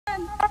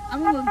I'm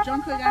gonna move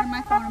Jungkook out of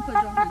my phone and put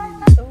Jonghan in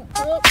there.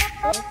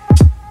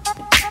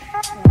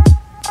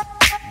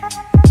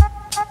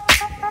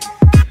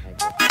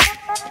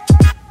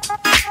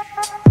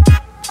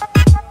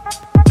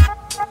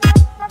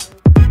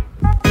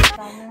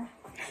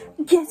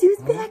 Guess who's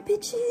back,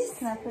 bitches?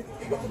 Can I put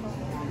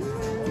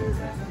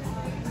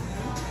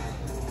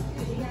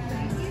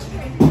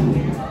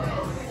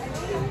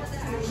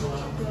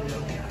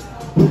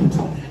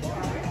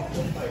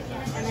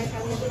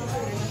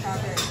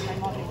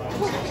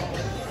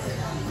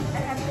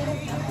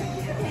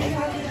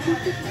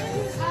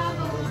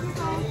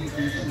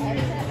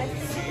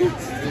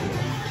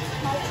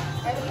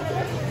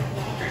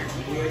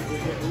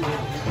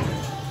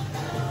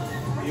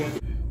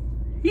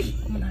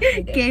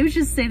Gabe's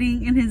just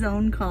sitting in his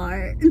own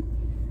car.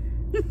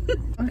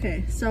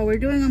 Okay, so we're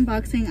doing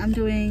unboxing. I'm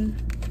doing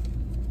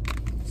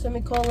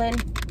semicolon.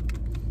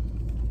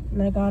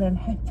 And I got it.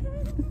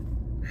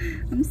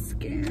 I'm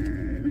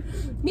scared.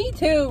 Me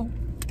too.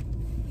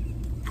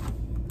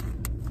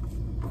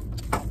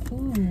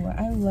 Ooh,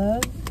 I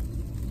love.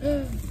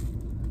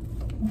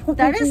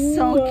 That is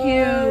so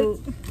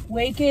cute.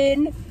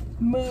 Waken,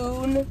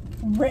 moon,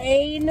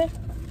 rain,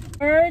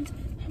 birds.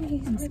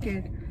 I'm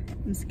scared.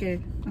 I'm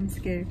scared. I'm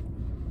scared.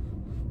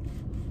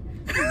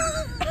 I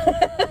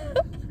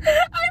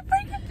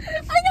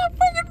got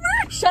freaking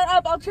merch. Shut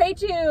up, I'll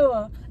trade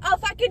you. I'll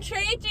fucking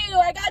trade you.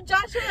 I got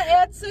Joshua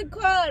and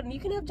Sukwon. You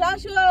can have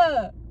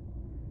Joshua.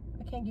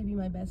 I can't give you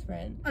my best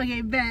friend.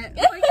 Okay, bet.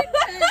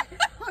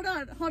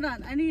 Hold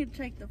on. I need to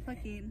check the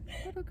fucking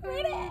photo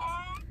cards.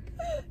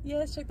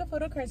 Yes, check the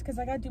photo cards because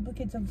I got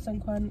duplicates of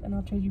Sukwon and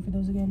I'll trade you for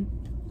those again.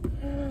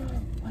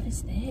 What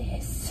is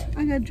this?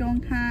 I got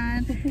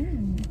Jonghan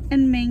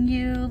and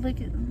Mingyu.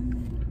 Look at,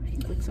 he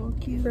looks so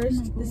cute.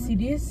 First, the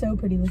CD is so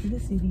pretty. Look at the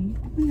CD.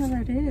 Oh my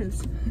god, that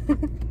is.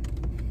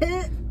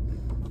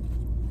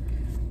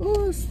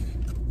 Ooh.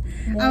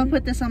 I'm gonna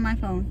put this on my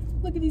phone.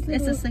 Look at these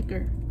little... It's a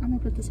sticker. I'm gonna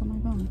put this on my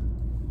phone.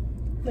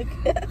 Like...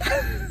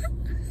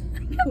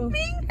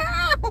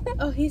 Meow.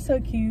 Oh, he's so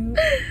cute.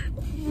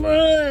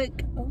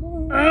 Look.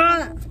 Oh,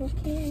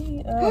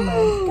 okay. Oh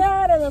my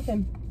god, I love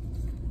him.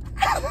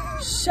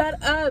 Shut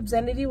up,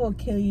 Zenity will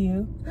kill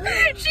you.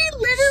 She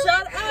literally...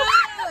 Shut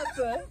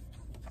up!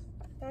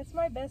 That's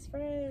my best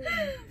friend.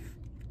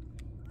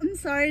 I'm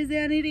sorry,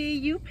 Zanity.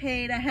 You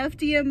paid a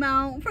hefty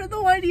amount for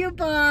the one you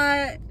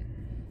bought.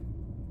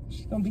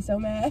 She's gonna be so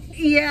mad.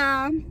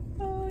 Yeah.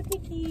 Oh,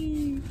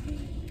 Nikki.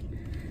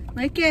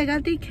 Look, I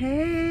got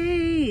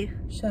DK.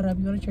 Shut up.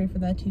 You want to trade for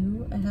that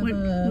too? I have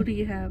What do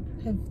you have?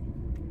 I have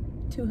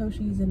 2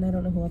 Hoshis and I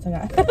don't know who else I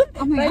got.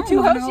 Oh my god,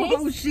 2 Hoshi?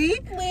 Hoshi?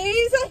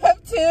 Please, I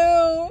have 2.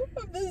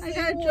 I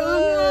got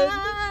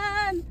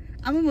Jonghan.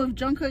 I'm gonna move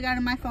Jungkook out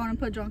of my phone and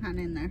put Jonghan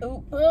in there.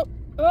 Oh.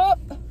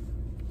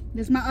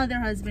 This is my other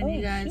husband,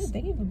 you guys. Shoot,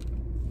 they gave him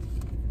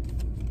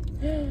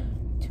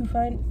 2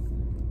 fine.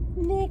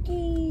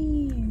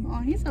 Nikki.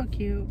 Oh, he's so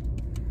cute.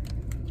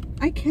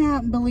 I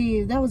can't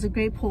believe that was a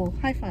great pull.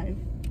 High five.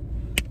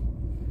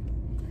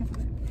 High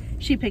five.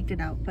 She picked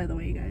it out, by the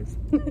way, you guys.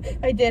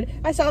 I did.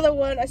 I saw the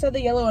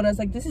yellow one. I was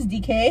like, this is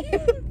DK.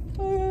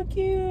 Oh,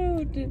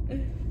 cute.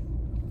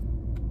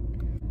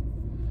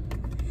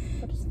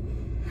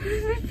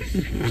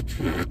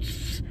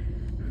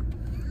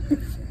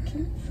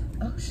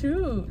 Oh,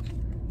 shoot.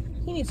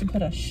 He needs to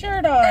put a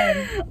shirt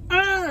on.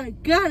 Oh,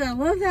 God, I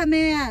love that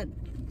man.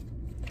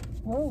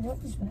 Whoa, what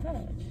was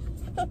that?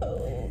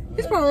 Oh,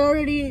 He's probably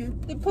already...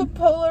 they put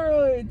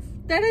Polaroids.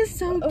 That is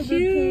so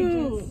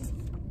cute.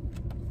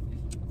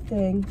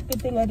 Dang, good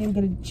thing I didn't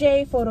get a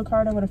J photo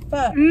card. I would have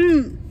fucked.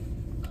 You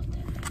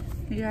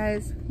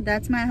guys,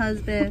 that's my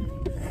husband.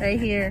 Right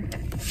here.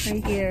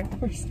 Right here.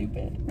 We're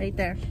stupid. Right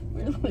there.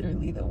 We're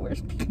literally the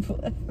worst people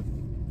ever.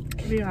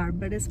 We are,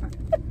 but it's fine.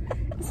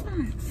 It's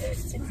fine.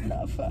 It's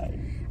not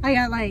fun. I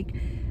got like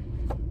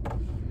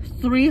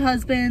 3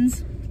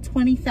 husbands,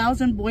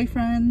 20,000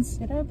 boyfriends.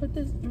 Did I put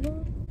this?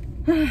 No.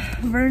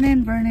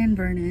 Vernon.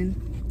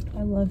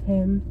 I love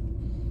him.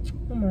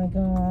 Oh my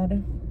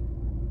god.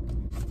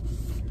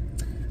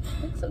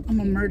 So I'm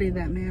gonna murder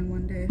that man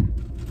one day.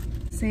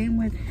 Same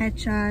with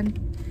Hechan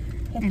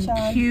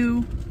and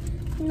Q.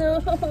 No,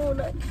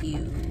 not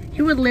Q.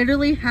 He would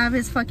literally have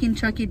his fucking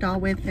Chucky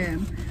doll with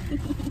him.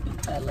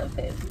 I love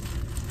him.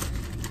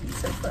 He's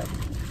so funny.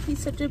 He's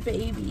such a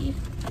baby.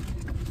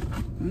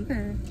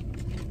 Okay.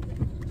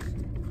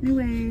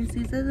 Anyways,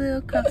 these are the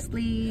little cuff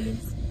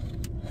sleeves.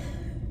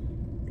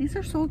 These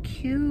are so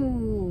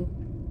cute.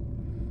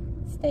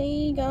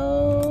 Stay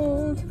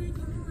gold.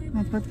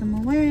 I'll put them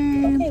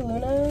away. Okay,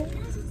 Luna.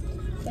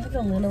 I have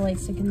a Luna light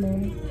stick in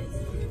there.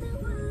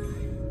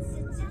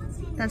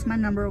 That's my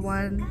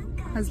 #1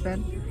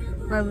 husband.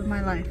 Love of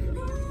my life.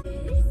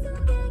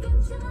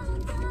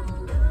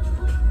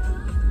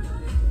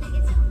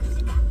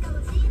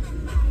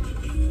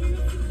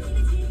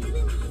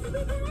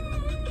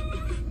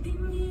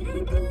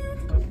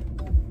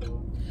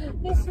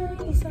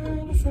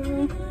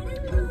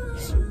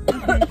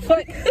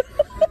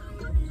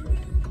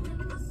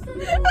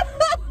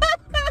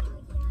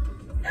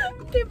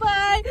 Okay,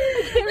 bye. I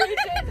can't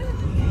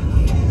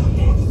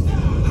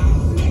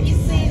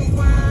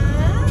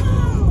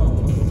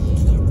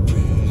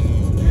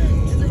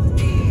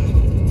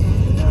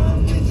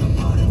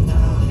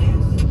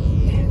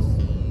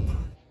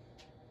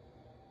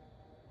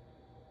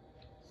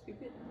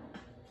stupid.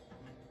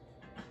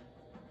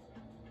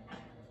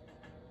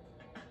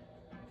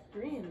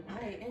 Green and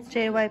white. And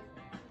JY.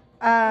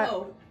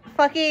 oh.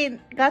 Fucking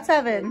got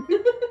 7.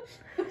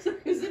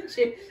 Is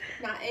it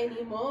not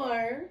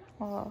anymore?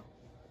 Oh,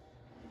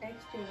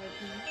 Extra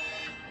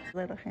white.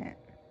 little hint.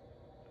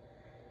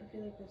 I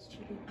feel like that's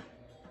cheating.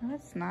 No,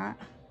 it's not.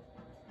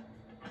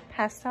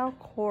 Pastel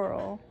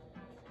coral.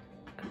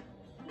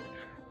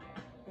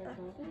 Red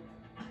velvet?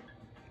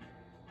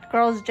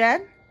 Girls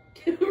Jen?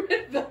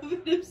 Red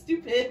velvet, I'm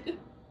stupid.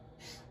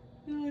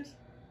 God.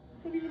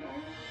 What even are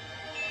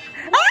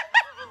they? What?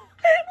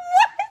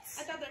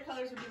 I thought their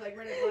colors would be like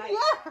red and white.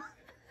 Yeah.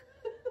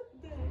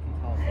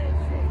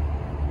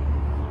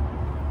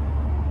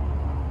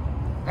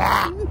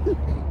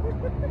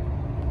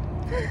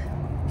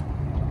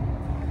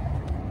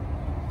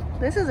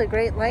 This is a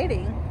great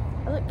lighting.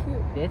 I look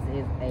cute. This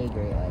is a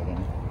great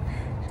lighting.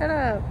 Shut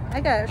up. I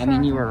got it. I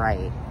mean, you were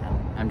right.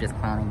 I'm just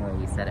clowning where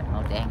you said it.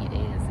 Oh, dang, it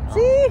is. Oh,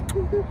 See?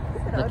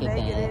 look at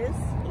that.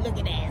 Look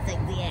at that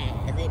sexy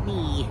ass at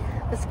me.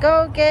 Let's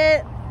go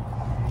get...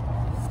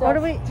 What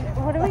are we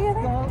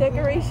getting?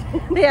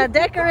 Decoration. Yeah,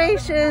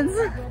 decorations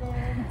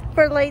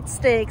for late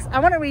stakes. I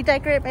want to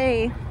redecorate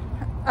my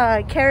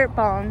carrot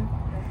bong. That's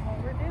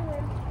what we're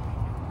doing.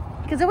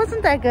 Because it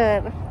wasn't that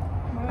good.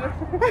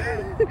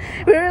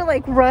 We were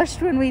like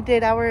rushed when we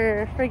did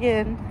our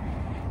friggin'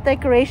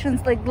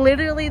 decorations, like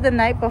literally the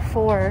night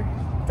before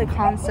the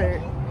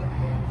concert.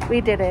 We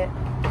did it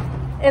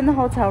in the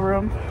hotel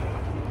room.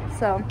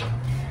 So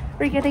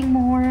we're getting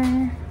more.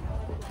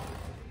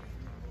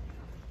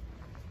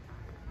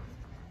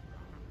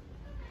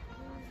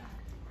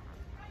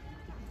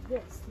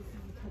 This.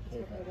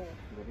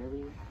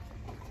 Literally.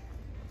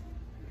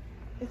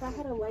 If I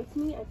had a like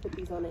me, I'd put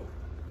these on it.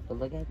 But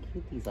look how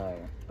cute these are.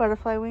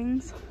 Butterfly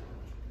wings.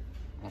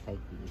 I like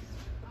these.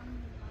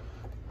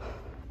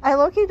 I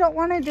low-key don't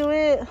want to do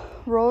it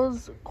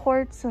rose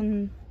quartz,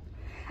 and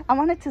I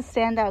want it to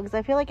stand out because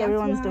I feel like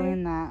everyone's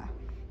doing that.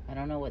 I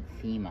don't know what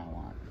theme I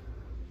want.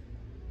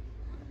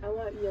 I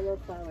want yellow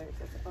flowers.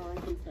 That's all I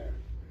can say.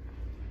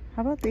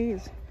 How about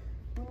these?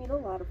 We need a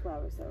lot of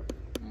flowers though.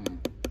 Mm.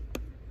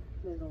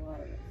 There's a lot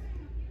of it.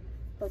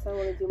 Plus, I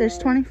want to do. There's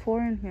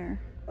 24 in here.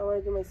 I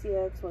want to do my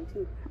CX one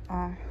too.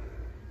 Oh.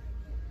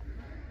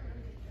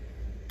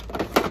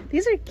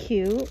 These are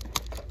cute.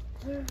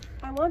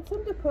 I want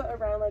some to put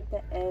around like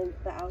the end,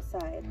 the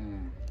outside,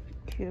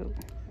 Cute.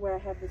 where I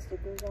have the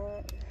stickers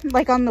at.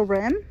 Like on the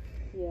rim?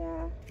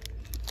 Yeah.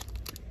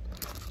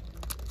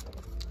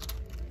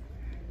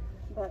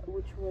 But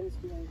which ones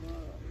do I want?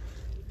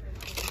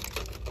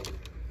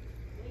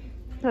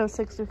 There's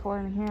 64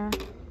 in here.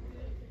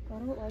 I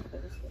don't like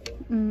those.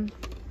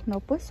 No,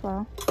 pues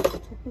well.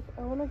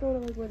 I want to go to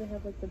like where they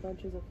have like the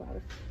bunches of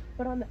flowers.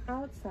 But on the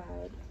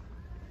outside,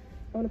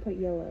 I want to put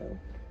yellow.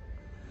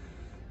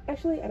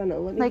 Actually, I don't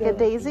know. Let me Like a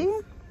daisy?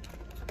 I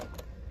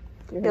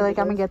feel like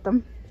I'm gonna get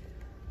them.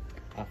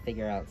 I'll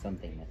figure out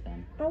something with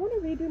them. I want to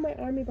redo my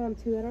army bomb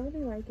too. I don't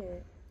really like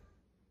it.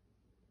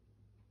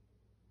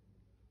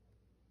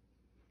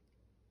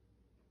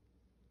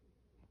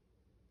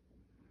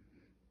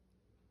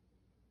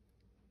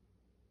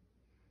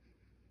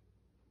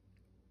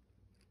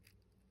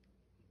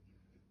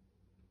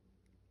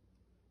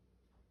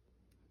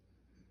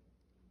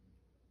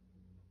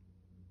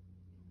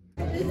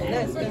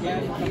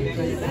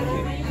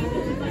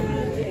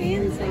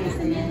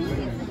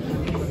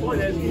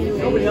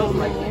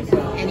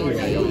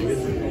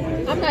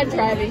 Anyways. I'm not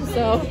driving,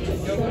 so.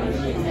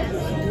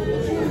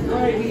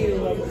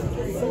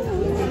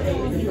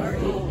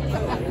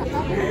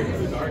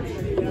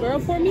 Girl,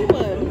 pour me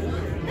one.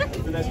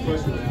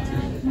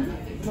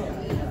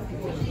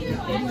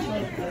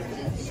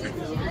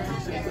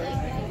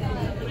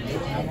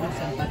 I want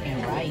some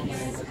fucking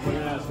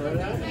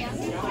rice.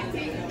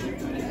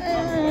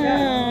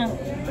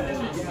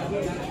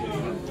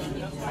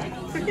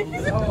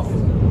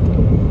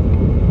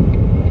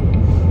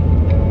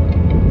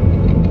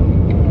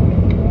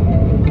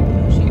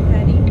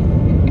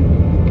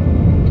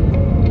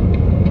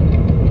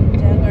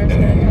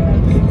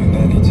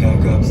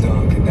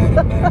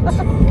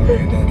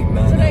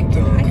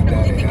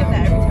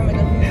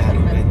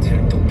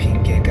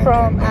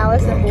 From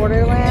Alice in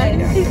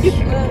Borderland.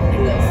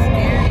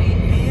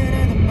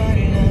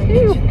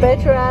 You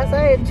bet your ass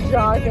I ain't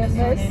jogging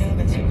this.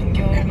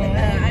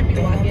 I'd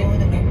be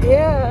walking.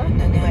 Yeah.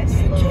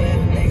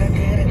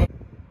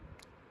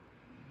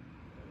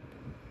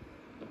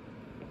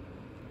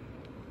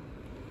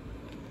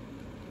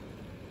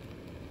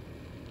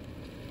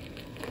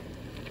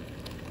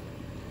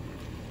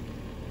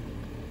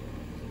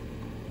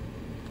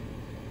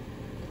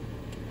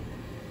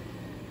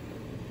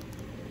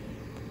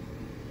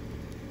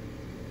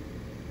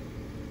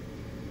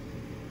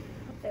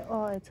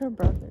 Oh, it's her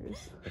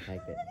brother's. The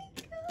fact that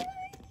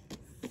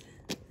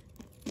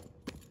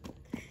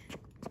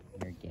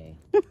you're gay.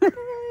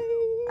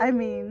 I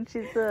mean,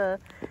 she's a...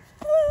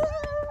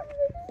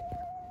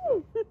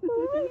 Oh my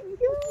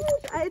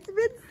gosh, it's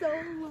been so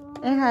long.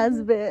 It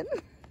has been.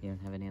 You don't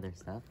have any other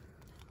stuff?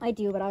 I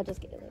do, but I'll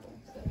just get it later.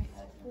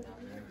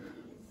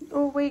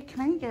 Oh wait,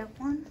 can I get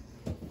one?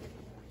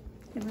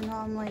 Even though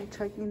I'm like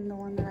chugging the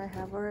one that I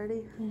have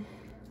already.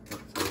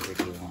 What flavor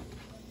do you want?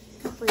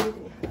 What flavor do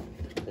you have?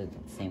 The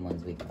same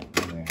ones we got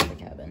when we were in the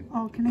cabin.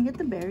 Oh, can I get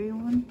the berry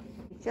one?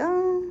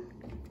 Yeah.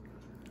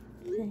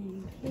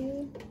 Thank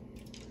you.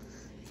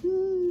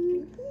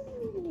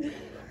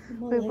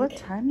 Wait, what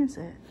time is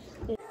it?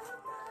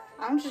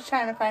 I'm just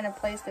trying to find a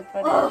place to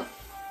put it. Woo!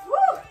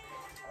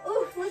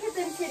 Oof, look at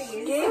them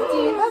titties. Gabe, do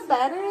you have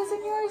batteries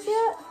in yours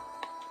yet?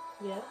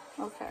 Yeah.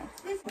 Okay.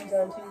 I'm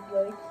down to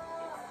like.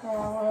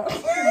 Oh,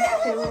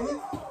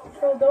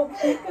 Girl, don't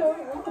pick them.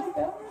 Oh my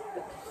god.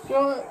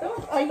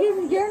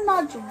 you're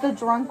not the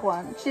drunk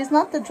one. She's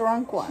not the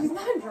drunk one. She's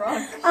not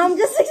drunk. I'm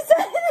just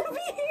excited to be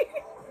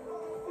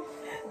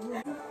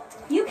here.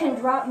 You can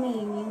drop me,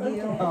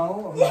 you.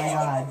 Oh my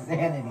god,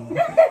 sanity.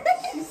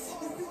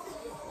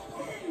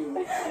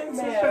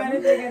 Just trying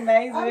to take a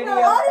nice video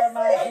for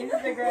my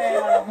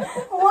Instagram.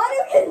 One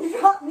who can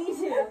drop me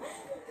too.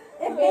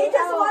 If they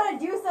just want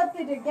to do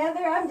something together,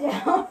 I'm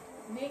down.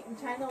 Nate, I'm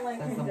trying to like.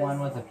 That's the one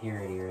with the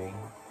purity ring.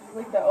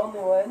 Like the only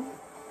one.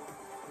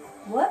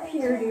 What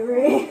purity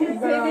ring?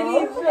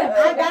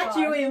 I got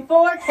you in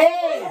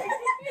 4K!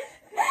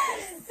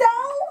 So?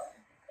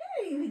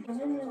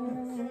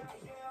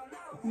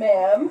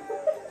 Ma'am.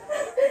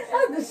 I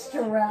have the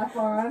strap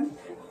on.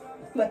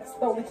 That's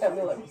the only time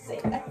you'll let me say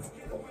that.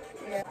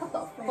 Yeah. What the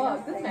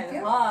fuck? This man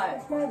is hot.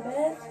 That's my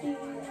bestie.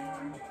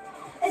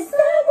 And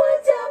someone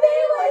tell me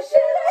what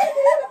should I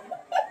do?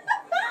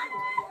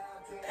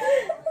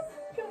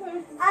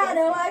 I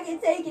know I can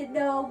take it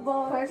no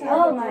more.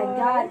 Oh my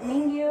god,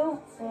 Mingyu.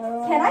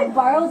 Can I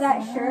borrow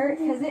that shirt?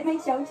 Because it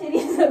makes your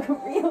titties look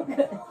real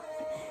good.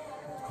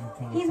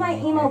 He's my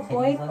emo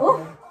boy.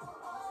 Oof.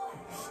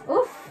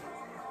 Oof.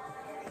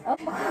 Oh.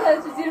 Yeah,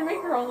 she's gonna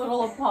make her own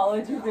little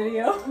apology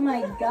video. Oh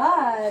my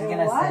god. She's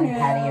gonna send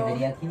Patty a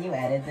video. Can you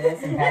edit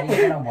this? And Patty's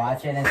gonna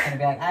watch it and it's gonna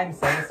be like, I'm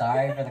so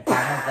sorry for the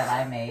comments that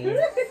I made.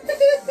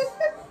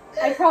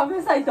 I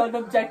promise I don't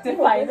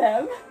objectify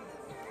them.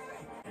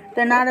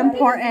 They're not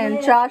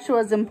important.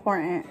 Joshua's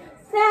important.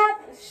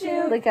 Snap,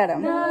 shoot. Look at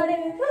him.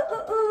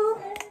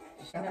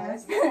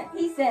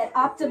 He said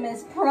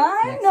Optimus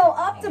Prime? No,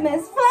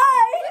 Optimus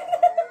Fine.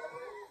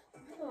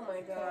 Oh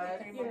my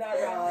god, you're not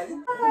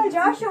wrong.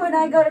 Joshua and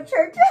I go to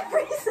church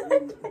every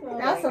Sunday.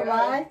 That's a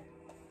lie.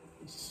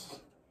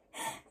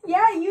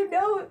 Yeah, you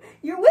know,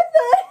 you're with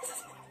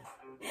us.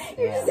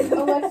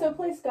 Alexa,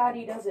 play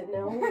Scotty doesn't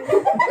know.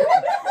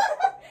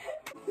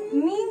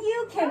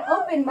 You can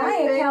open my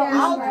account.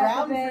 I'll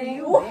drown for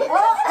you. Oh.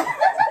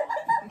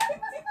 Did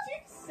you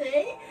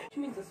say? She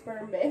means a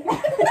sperm babe.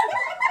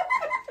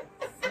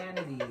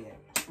 Sanity,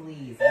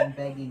 please, I'm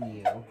begging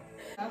you.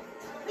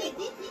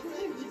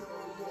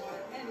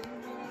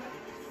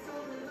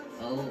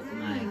 Oh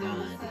my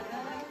god.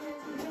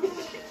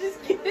 Just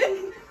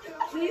kidding.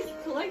 Please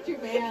collect your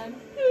man.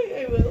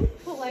 I will.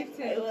 Collect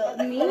it. I will.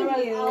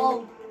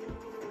 Mingyu.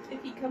 If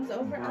he comes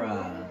over,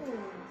 Bruh.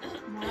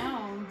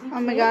 Oh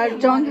my god,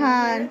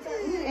 Jonghan.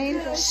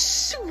 Angel.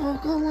 Shh,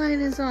 vocal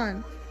line is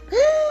on.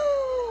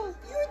 You're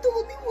the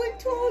only one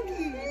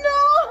talking. No!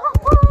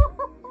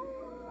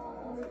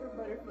 Her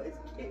butterflies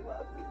came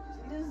up.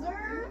 She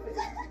deserves.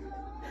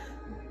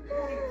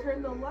 Turn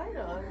the light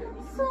on.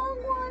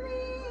 Someone.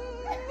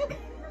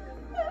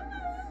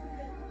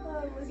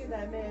 Oh, look at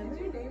that man. Did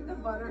you name the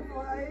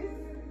butterflies?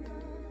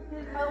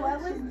 Oh, I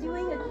was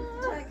doing a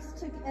text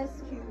to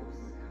S Cubes.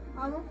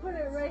 I'm gonna put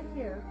it right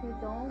here. Okay,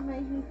 don't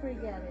make me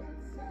forget it.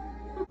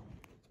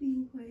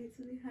 Being quiet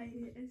so they hide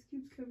it. S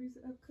Cubes covers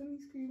the upcoming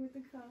screen with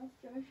the cough.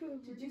 Joshua,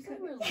 Did you say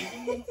we're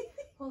leaving?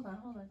 Hold on.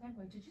 Time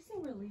out. Did you say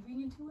we're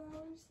leaving in 2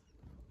 hours?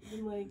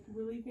 Then like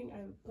we're leaving. I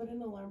put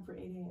an alarm for 8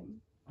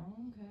 a.m. Oh,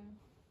 okay.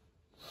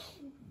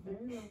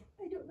 Very well.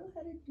 I don't know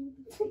how to do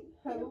the thing.